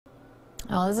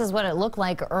Oh, this is what it looked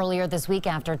like earlier this week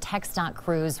after TxDOT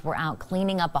crews were out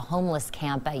cleaning up a homeless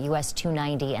camp at US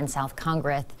 290 and South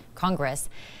Congress.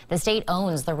 The state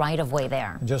owns the right-of-way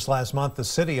there. Just last month, the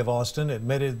city of Austin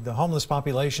admitted the homeless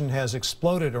population has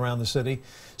exploded around the city.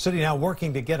 City now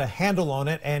working to get a handle on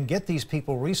it and get these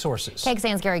people resources.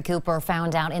 KXAN's Coooper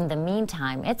found out in the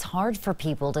meantime, it's hard for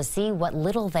people to see what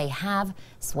little they have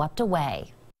swept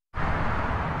away.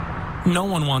 No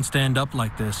one wants to end up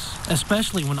like this,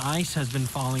 especially when ice has been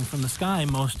falling from the sky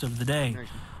most of the day.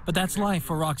 But that's life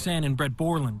for Roxanne and Brett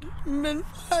Borland. It's been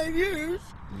 5 years.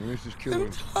 This is killing.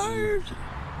 I'm tired.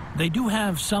 They do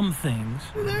have some things.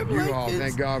 You all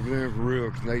thank God for them for real,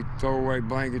 because they throw away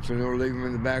blankets and they'll leave them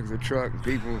in the back of the truck. And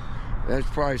people, that's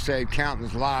probably saved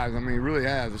countless lives. I mean, it really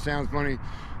has. It sounds funny,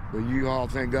 but you all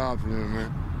thank God for them,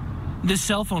 man. This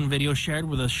cell phone video shared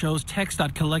with us shows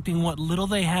TxDOT collecting what little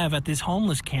they have at this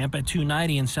homeless camp at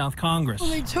 290 in South Congress.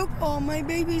 Well, they took all my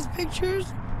baby's pictures,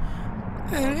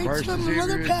 and they took my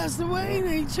mother passed away, and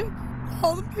they took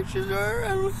all the pictures of her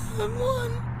and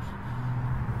one.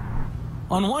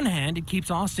 On one hand, it keeps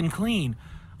Austin clean.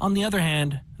 On the other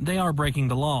hand, they are breaking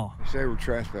the law. They say we're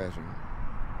trespassing.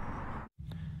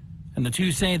 And the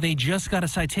two say they just got a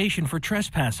citation for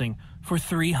trespassing for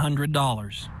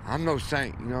 $300. I'm no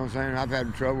saint, you know what I'm saying? I've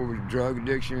had trouble with drug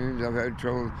addictions, I've had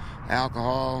trouble with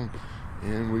alcohol,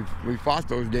 and we fought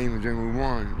those demons and we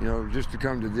won, you know, just to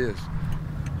come to this.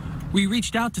 We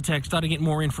reached out to TxDOT to get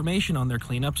more information on their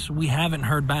cleanups. We haven't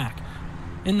heard back.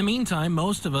 In the meantime,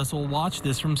 most of us will watch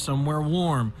this from somewhere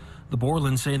warm. The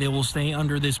Borlands say they will stay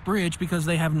under this bridge because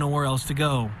they have nowhere else to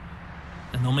go.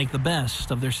 And they'll make the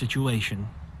best of their situation.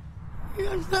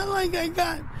 It's not like I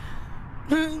got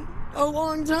a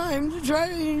long time to try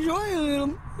to enjoy a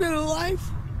little bit of life.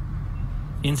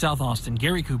 In South Austin,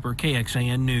 Coooper,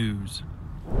 KXAN News.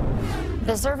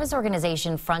 The service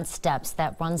organization Front Steps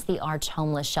that runs the Arch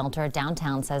homeless shelter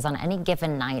downtown says on any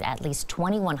given night, at least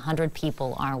 2,100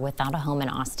 people are without a home in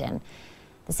Austin.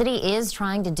 The city is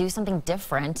trying to do something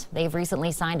different. They've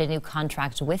recently signed a new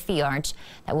contract with the Arch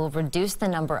that will reduce the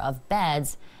number of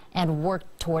beds and work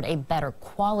toward a better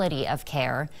quality of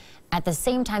care. At the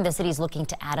same time, the city's looking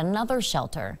to add another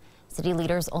shelter. City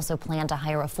leaders also plan to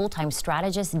hire a full-time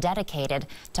strategist dedicated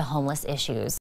to homeless issues.